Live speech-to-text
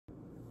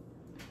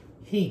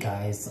Hey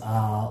guys,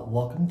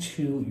 welcome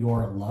to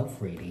your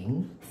love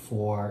reading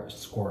for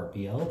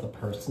Scorpio, the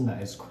person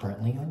that is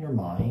currently on your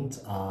mind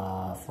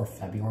for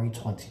February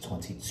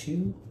 2022.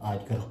 You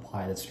could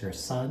apply this to your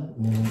sun,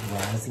 moon,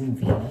 rising,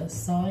 Venus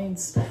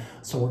signs.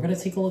 So we're going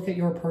to take a look at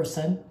your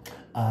person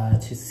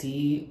to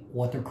see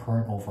what their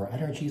current overall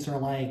energies are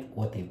like,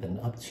 what they've been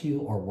up to,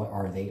 or what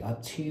are they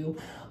up to,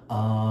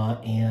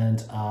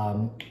 and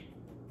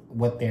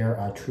what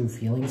their true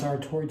feelings are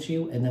towards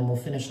you, and then we'll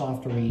finish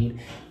off the read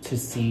to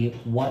see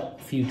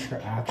what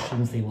future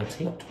actions they will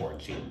take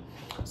towards you.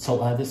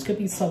 So this could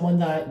be someone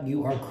that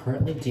you are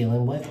currently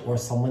dealing with, or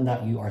someone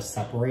that you are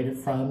separated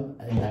from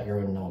and that you're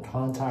in no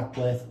contact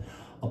with.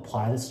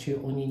 Apply this to your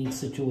own unique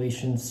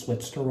situation,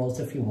 switch the roles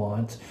if you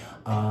want.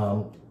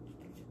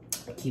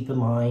 Keep in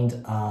mind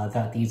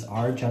that these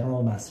are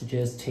general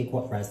messages. Take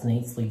what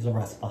resonates, leave the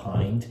rest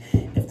behind.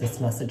 If this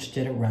message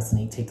didn't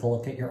resonate, take a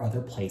look at your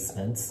other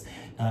placements.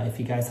 If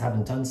you guys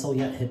haven't done so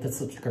yet, hit the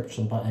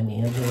subscription button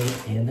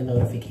and the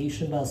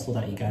notification bell so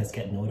that you guys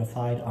get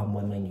notified on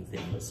when my new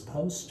videos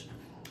post.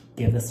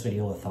 Give this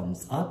video a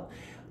thumbs up.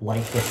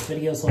 Like this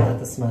video so that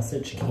this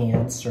message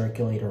can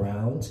circulate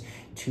around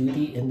to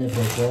the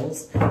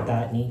individuals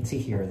that need to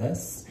hear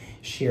this.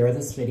 Share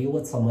this video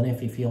with someone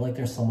if you feel like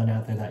there's someone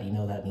out there that you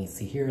know that needs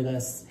to hear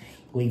this.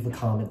 Leave a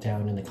comment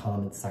down in the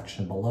comment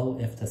section below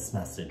if this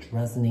message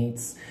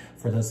resonates.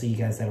 For those of you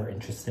guys that are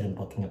interested in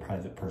booking a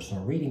private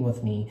personal reading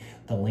with me,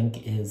 the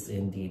link is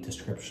in the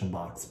description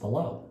box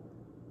below.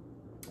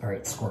 All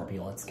right,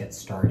 Scorpio, let's get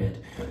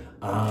started.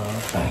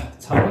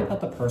 Tell me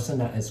about the person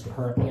that is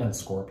currently on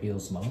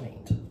Scorpio's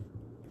mind.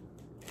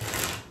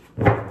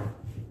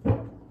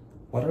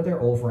 What are their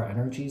overall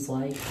energies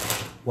like?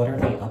 What are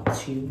they up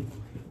to?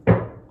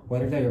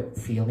 What are their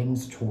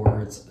feelings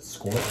towards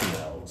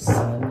Scorpio,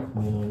 sun,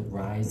 moon,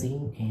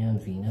 rising,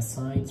 and Venus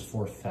signs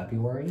for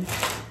February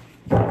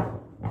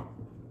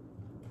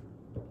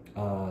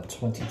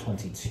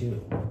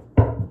 2022?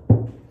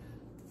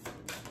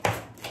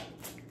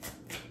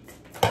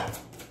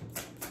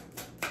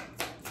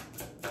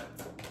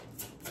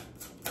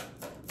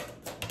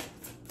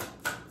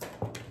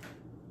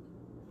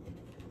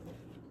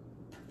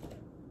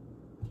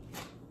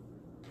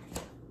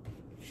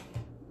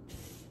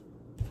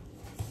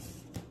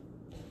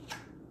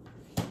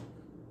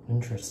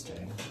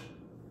 Interesting.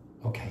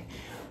 Okay.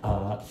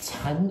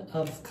 10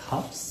 of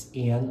Cups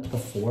and the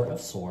 4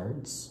 of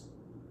Swords.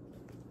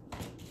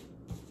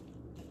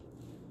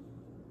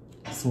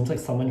 Seems like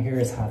someone here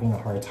is having a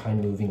hard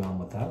time moving on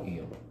without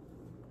you.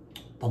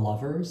 The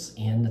Lovers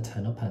and the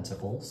 10 of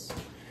Pentacles.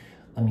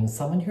 I mean,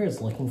 someone here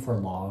is looking for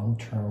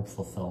long-term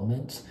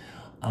fulfillment,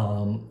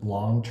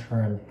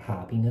 long-term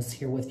happiness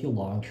here with you,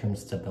 long-term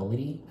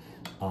stability,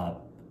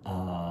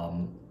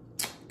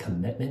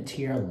 commitment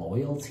here,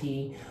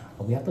 loyalty.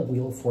 We have the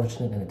Wheel of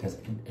Fortune and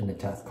the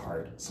Death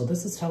card. So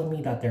this is telling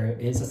me that there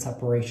is a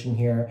separation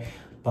here,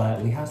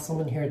 but we have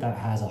someone here that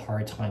has a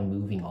hard time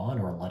moving on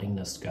or letting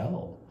this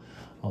go.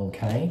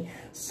 Okay,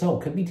 so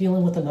could be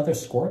dealing with another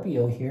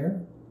Scorpio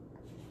here.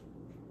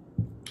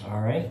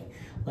 All right,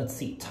 let's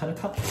see, 10 of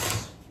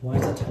Cups. Why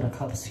is it 10 of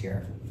Cups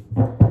here?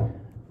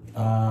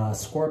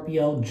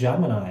 Scorpio,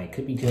 Gemini.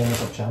 Could be dealing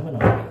with a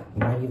Gemini. You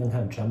might even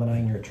have Gemini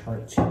in your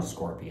chart too,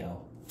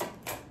 Scorpio.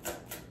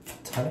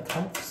 10 of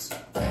Cups.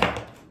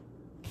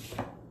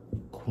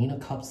 Queen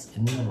of Cups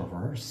in the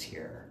reverse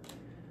here.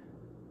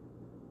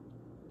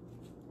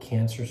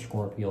 Cancer,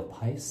 Scorpio,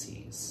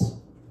 Pisces.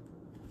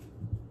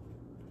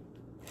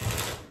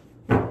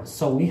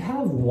 So we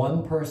have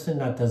one person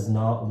that does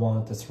not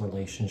want this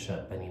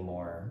relationship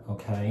anymore,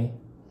 okay?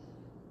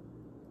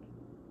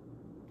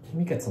 Let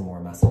me get some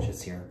more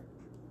messages here.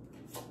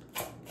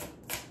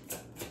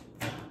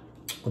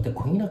 With the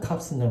Queen of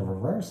Cups in the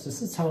reverse,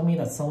 this is telling me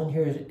that someone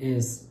here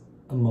is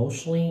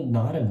emotionally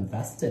not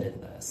invested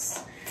in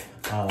this.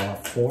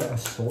 4 of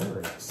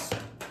Swords.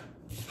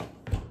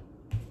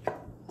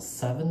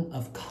 7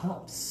 of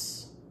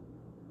Cups.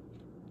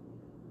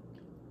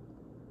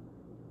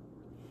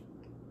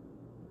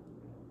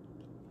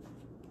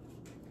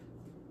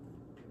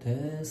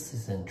 This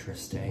is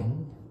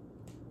interesting.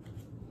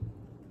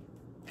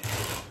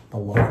 The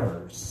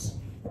Lovers.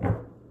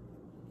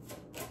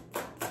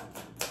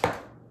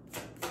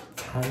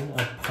 10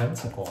 of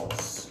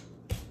Pentacles.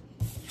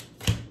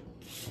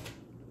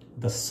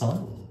 The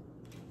Sun.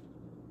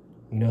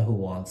 You know who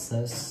wants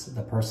this?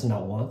 The person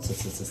that wants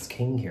this is this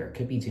King here.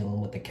 Could be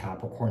dealing with the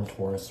Capricorn,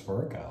 Taurus,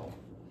 Virgo.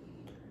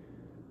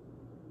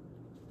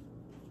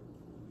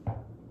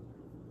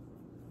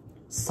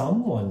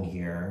 Someone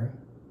here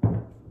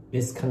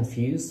is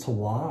confused to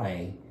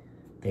why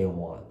they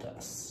want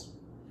this.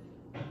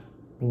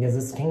 Because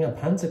this King of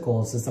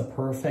Pentacles is a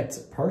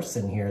perfect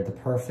person here, the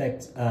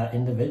perfect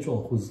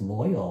individual who's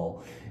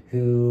loyal,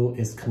 who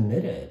is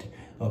committed,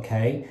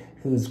 okay?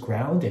 Who's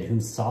grounded,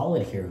 who's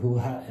solid here, who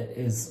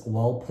is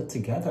well put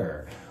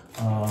together.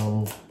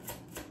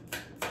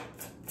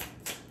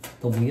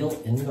 The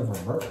Wheel in the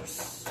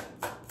reverse.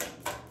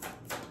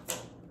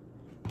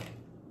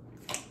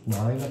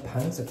 Nine of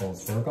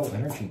Pentacles, Virgo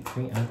energy,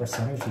 pre-Empress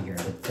energy here.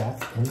 The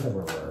Death in the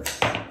reverse.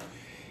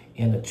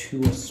 And the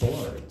Two of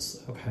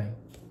Swords. Okay.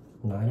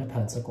 Nine of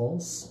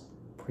Pentacles,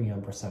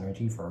 pre-Empress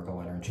energy,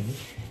 Virgo energy.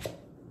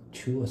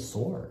 Two of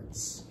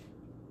Swords.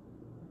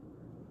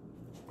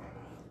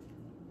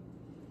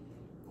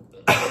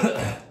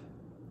 I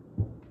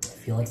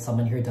feel like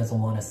someone here doesn't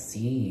want to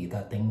see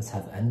that things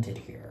have ended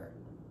here.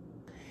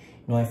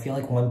 You know, I feel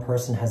like one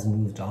person has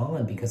moved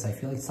on because I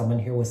feel like someone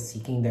here was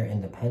seeking their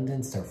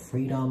independence, their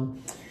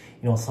freedom.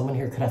 You know, someone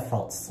here could have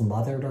felt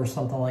smothered or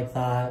something like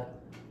that.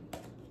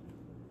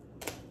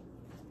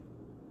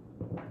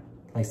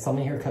 Like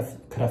someone here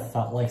could have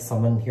felt like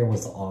someone here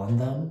was on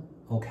them,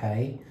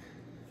 okay?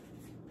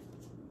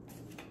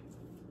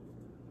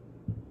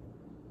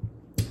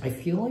 I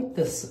feel like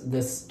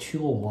this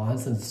Two of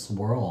Wands in this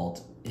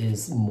world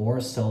is more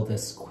so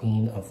this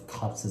Queen of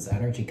Cups'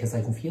 energy, because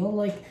I feel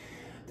like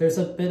there's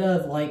a bit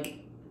of like,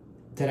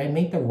 did I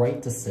make the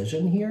right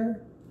decision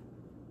here?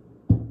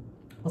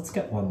 Let's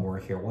get one more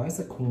here. Why is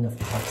the Queen of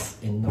Cups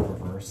in the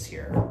reverse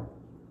here?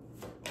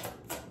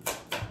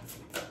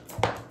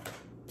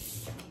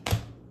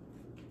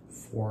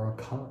 Four of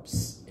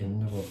Cups in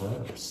the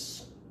reverse.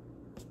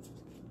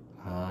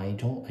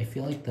 I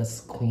feel like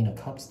this Queen of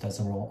Cups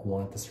doesn't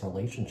want this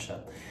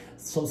relationship.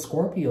 So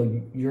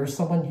Scorpio, you're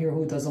someone here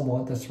who doesn't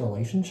want this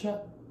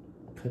relationship?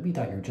 Could be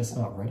that you're just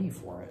not ready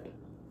for it.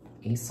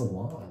 Ace of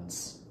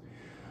Wands.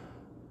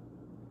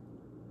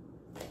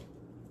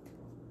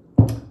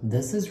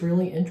 This is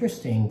really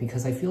interesting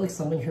because I feel like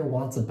someone here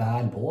wants a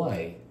bad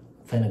boy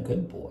than a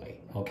good boy,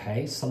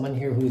 okay? Someone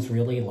here who's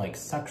really like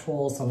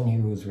sexual, someone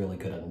here who's really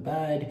good in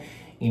bed,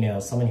 you know,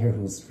 someone here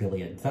who's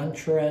really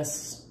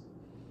adventurous.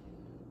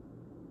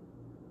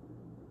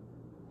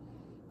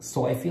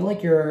 So I feel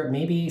like you're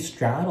maybe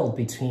straddled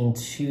between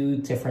two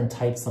different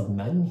types of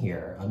men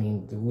here. I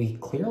mean, we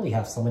clearly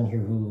have someone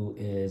here who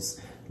is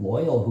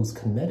loyal, who's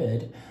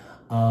committed.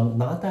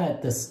 Not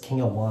that this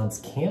King of Wands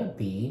can't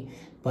be,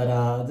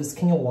 but this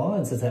King of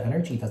Wands is an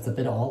energy that's a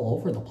bit all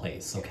over the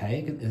place,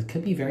 okay? It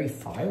could be very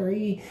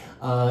fiery.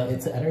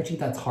 It's an energy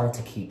that's hard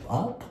to keep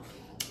up,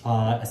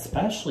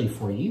 especially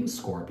for you,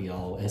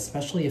 Scorpio,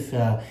 especially if,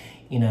 because,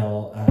 you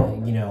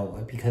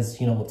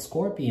know, with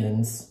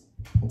Scorpions,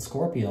 in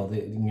Scorpio,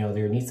 you know,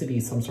 there needs to be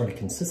some sort of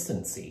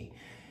consistency.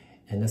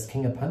 And this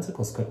King of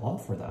Pentacles could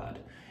offer that,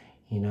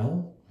 you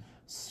know?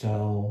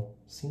 So,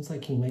 seems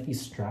like he might be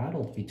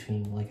straddled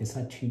between, like I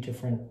said, two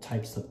different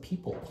types of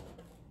people.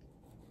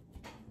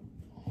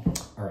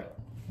 All right.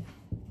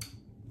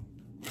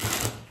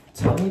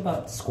 Tell me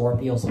about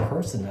Scorpio's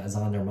person that is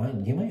on their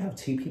mind. You might have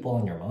two people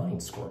on your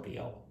mind,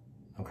 Scorpio,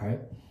 okay?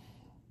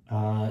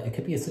 It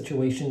could be a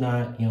situation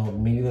that, you know,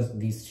 maybe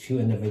these two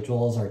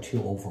individuals are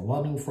too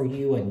overwhelming for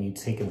you and you've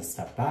taken a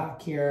step back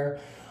here.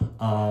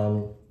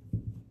 All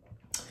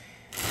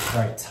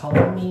right, tell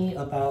me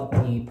about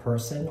the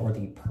person or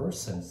the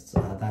persons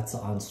that's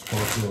on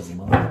Scorpio's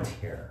mind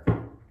here.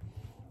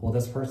 Will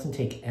this person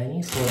take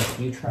any sort of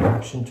future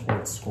action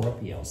towards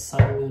Scorpio?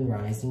 Sun, Moon,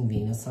 Rising,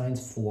 Venus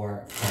signs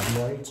for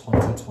February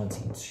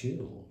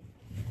 2022.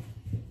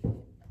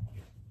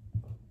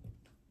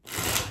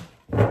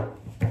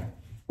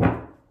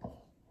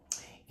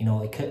 You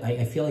know, it could,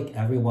 I feel like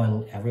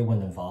everyone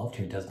involved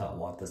here does not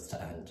want this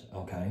to end,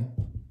 okay?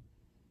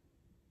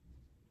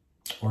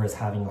 Or is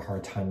having a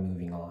hard time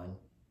moving on.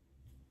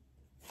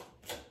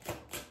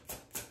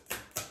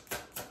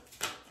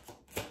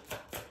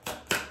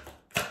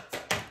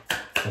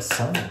 The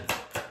Sun.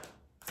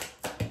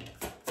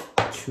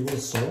 Two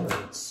of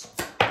Swords.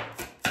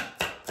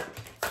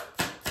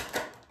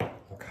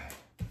 Okay.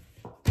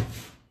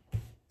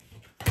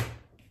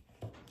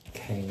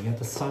 Okay, we have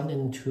the Sun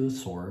and Two of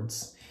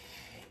Swords.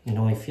 You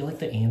know, I feel like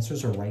the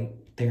answers are right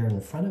there in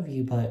front of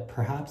you, but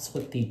perhaps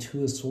with the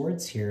Two of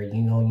Swords here,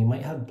 you know, you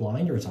might have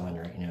blinders on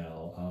right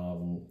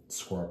now,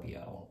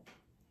 Scorpio.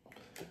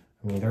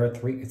 I mean, there are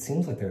three, it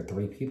seems like there are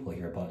three people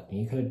here, but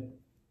you could,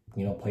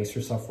 you know, place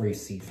yourself where you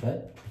see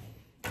fit.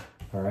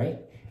 All right.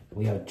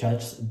 We have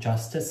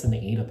Justice and the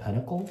Eight of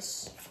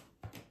Pentacles.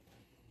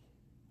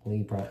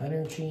 Libra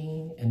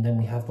energy. And then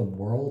we have the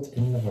World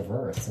in the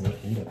reverse and the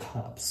Eight of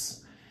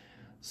Cups.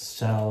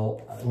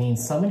 So, I mean,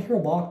 someone here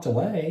walked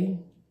away.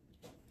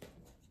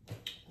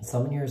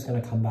 Someone here is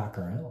going to come back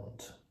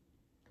around.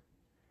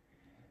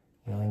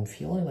 You know, I'm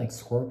feeling like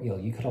Scorpio,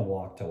 you could have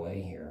walked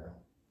away here.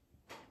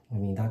 I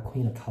mean, that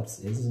Queen of Cups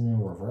is in the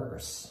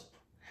reverse.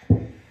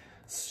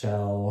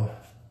 So,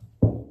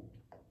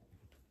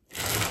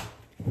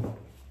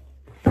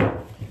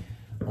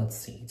 let's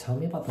see. Tell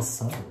me about the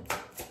Sun.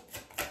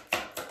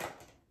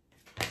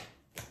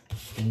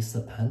 Ace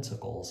of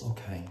Pentacles.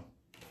 Okay.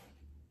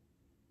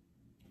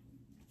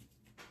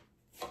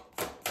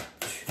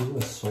 Two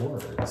of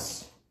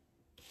Swords.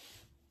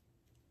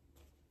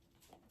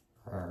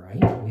 All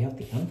right, we have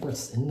the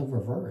Empress in the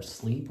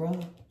reverse. Libra,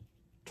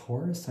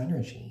 Taurus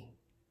energy.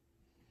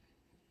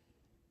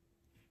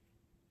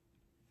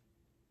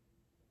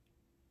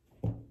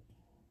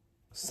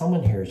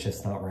 Someone here is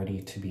just not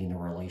ready to be in a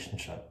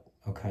relationship,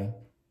 okay?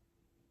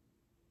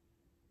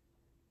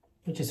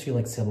 I just feel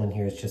like someone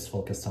here is just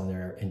focused on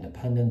their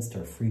independence,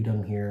 their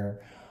freedom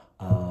here,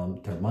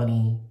 their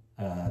money,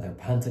 their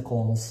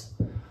pentacles,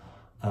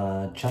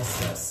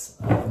 justice.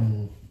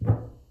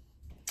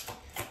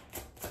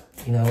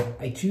 You know,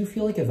 I do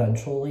feel like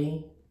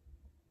eventually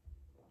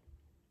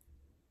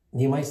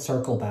you might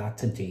circle back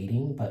to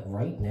dating, but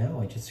right now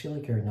I just feel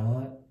like you're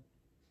not.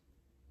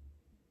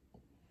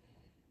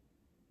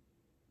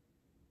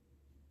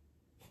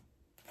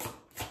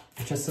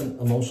 You just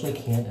emotionally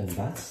can't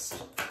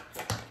invest.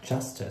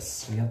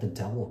 Justice. We have the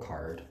Devil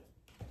card.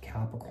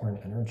 Capricorn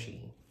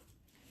energy.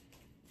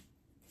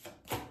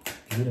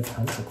 Eight of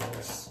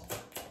Pentacles.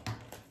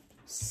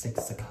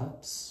 Six of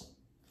Cups.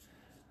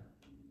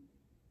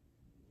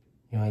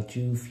 You know, I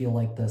do feel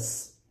like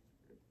this.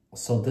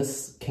 So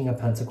this King of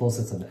Pentacles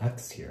is an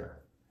X here.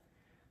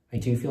 I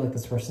do feel like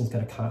this person's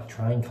going to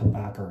try and come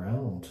back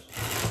around.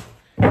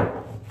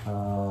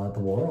 The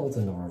World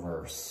in the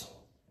reverse.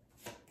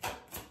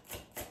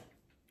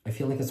 I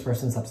feel like this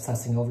person's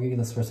obsessing over you.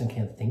 This person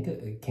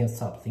can't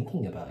stop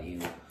thinking about you.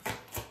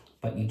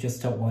 But you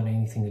just don't want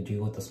anything to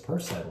do with this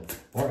person.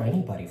 Or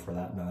anybody for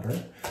that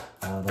matter.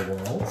 The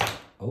World.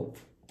 Oh.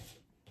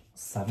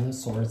 Seven of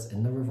Swords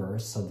in the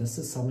reverse. So this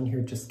is someone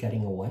here just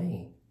getting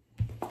away.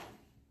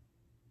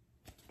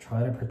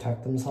 Trying to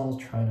protect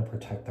themselves, trying to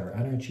protect their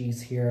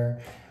energies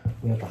here.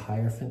 We have the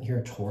Hierophant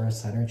here,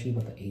 Taurus energy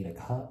with the Eight of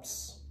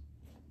Cups.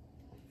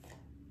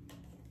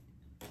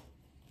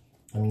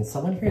 I mean,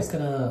 someone here is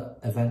going to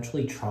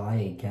eventually try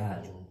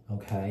again,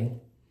 okay?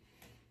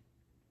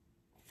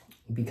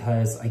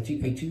 Because I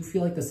do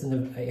feel like this,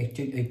 I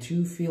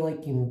do feel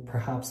like you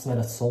perhaps met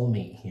a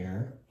soulmate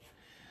here.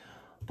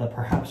 But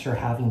perhaps you're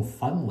having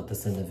fun with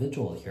this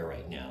individual here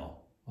right now,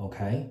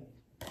 okay?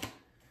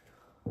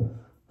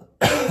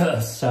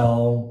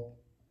 So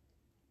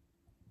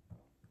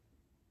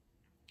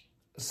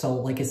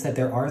like I said,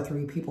 there are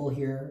three people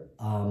here.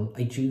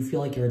 I do feel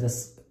like you're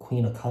this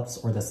Queen of Cups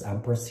or this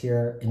Empress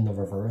here in the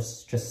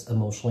reverse, just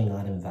emotionally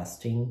not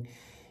investing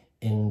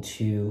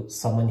into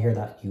someone here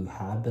that you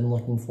have been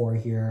looking for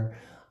here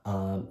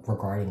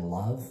regarding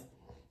love.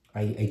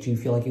 I do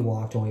feel like you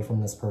walked away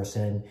from this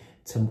person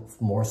to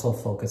more so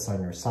focus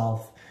on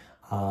yourself.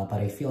 But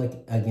I feel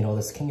like, you know,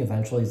 this king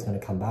eventually is going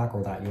to come back,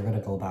 or that you're going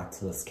to go back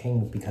to this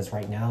king, because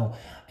right now,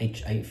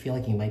 I feel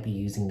like you might be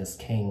using this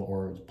king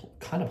or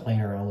kind of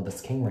playing around with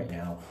this king right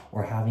now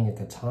or having a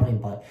good time.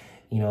 But,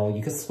 you know,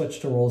 you can switch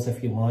the roles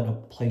if you want to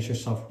place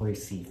yourself where you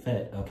see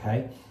fit,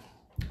 okay?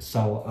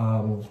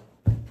 So,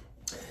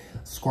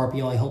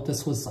 Scorpio, I hope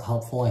this was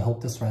helpful. I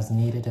hope this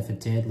resonated. If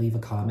it did, leave a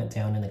comment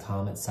down in the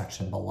comment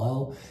section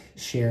below.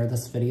 Share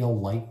this video,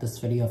 like this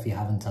video if you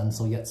haven't done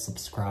so yet,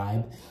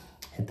 subscribe.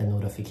 Hit the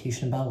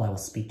notification bell. I will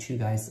speak to you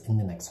guys in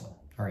the next one.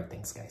 All right,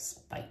 thanks, guys.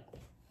 Bye.